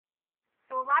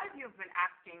lot of you have been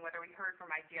asking whether we heard from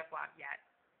Ideablob yet,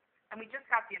 and we just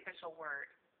got the official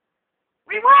word.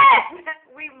 We won!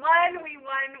 We won, we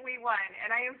won, we won.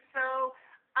 And I am so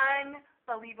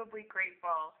unbelievably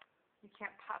grateful. You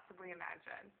can't possibly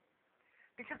imagine.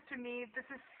 Because to me, this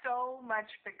is so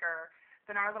much bigger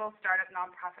than our little startup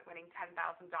nonprofit winning $10,000.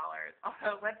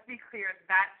 Although, let's be clear,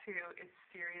 that too is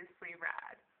seriously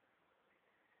rad.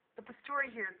 But the story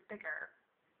here is bigger.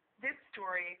 This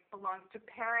story belongs to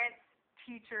parents,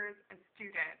 teachers, and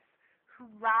students who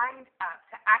lined up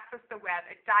to access the web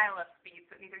at dial-up speeds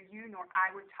that neither you nor I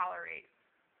would tolerate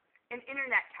in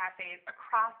internet cafes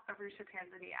across Arusha,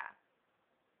 Tanzania.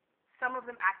 Some of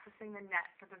them accessing the net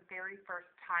for the very first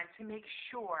time to make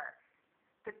sure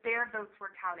that their votes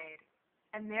were counted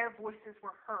and their voices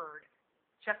were heard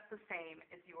just the same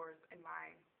as yours and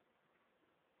mine.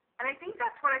 And I think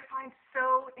that's what I find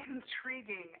so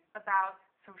intriguing about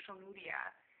social media.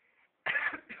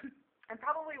 And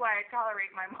probably why I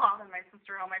tolerate my mom and my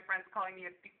sister and all my friends calling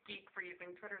me a geek for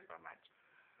using Twitter so much.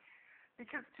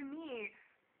 Because to me,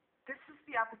 this is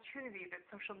the opportunity that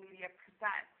social media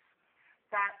presents,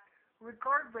 that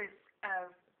regardless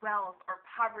of wealth or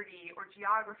poverty or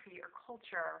geography or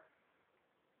culture,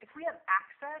 if we have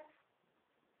access,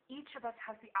 each of us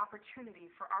has the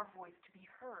opportunity for our voice to be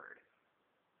heard.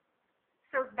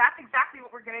 So that's exactly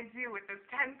what we're going to do with this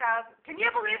 $10,000. Can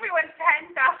you believe we won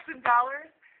 $10,000?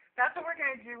 That's what we're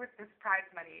going to do with this prize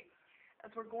money,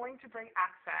 as we're going to bring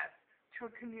access to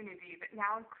a community that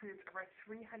now includes over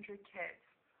 300 kids,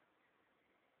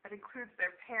 that includes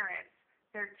their parents,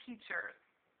 their teachers,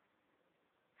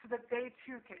 so that they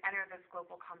too can enter this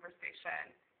global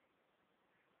conversation.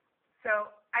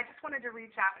 So I just wanted to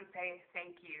reach out and say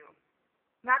thank you,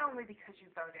 not only because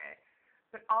you voted,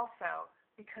 but also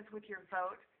because with your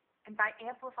vote and by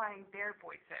amplifying their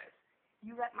voices,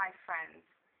 you let my friends,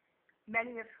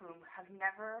 many of whom have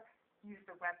never used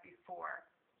the web before,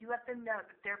 you let them know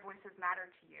that their voices matter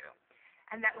to you,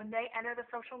 and that when they enter the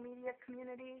social media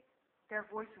community, their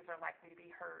voices are likely to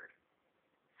be heard.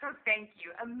 So thank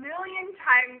you 1,000,000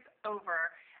 times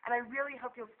over, and I really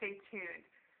hope you'll stay tuned,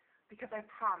 because I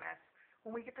promise,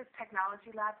 when we get this technology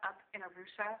lab up in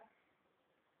Arusha,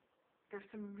 there's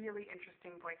some really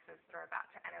interesting voices that are about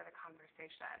to enter the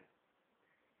conversation.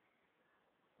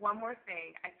 One more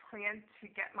thing, I plan to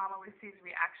get Mama Lucy's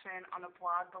reaction on the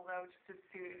blog below just as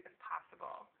soon as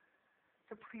possible.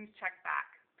 So please check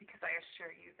back, because I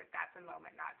assure you that that's a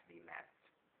moment not to be missed.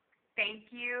 Thank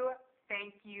you,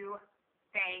 thank you,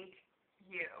 thank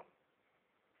you.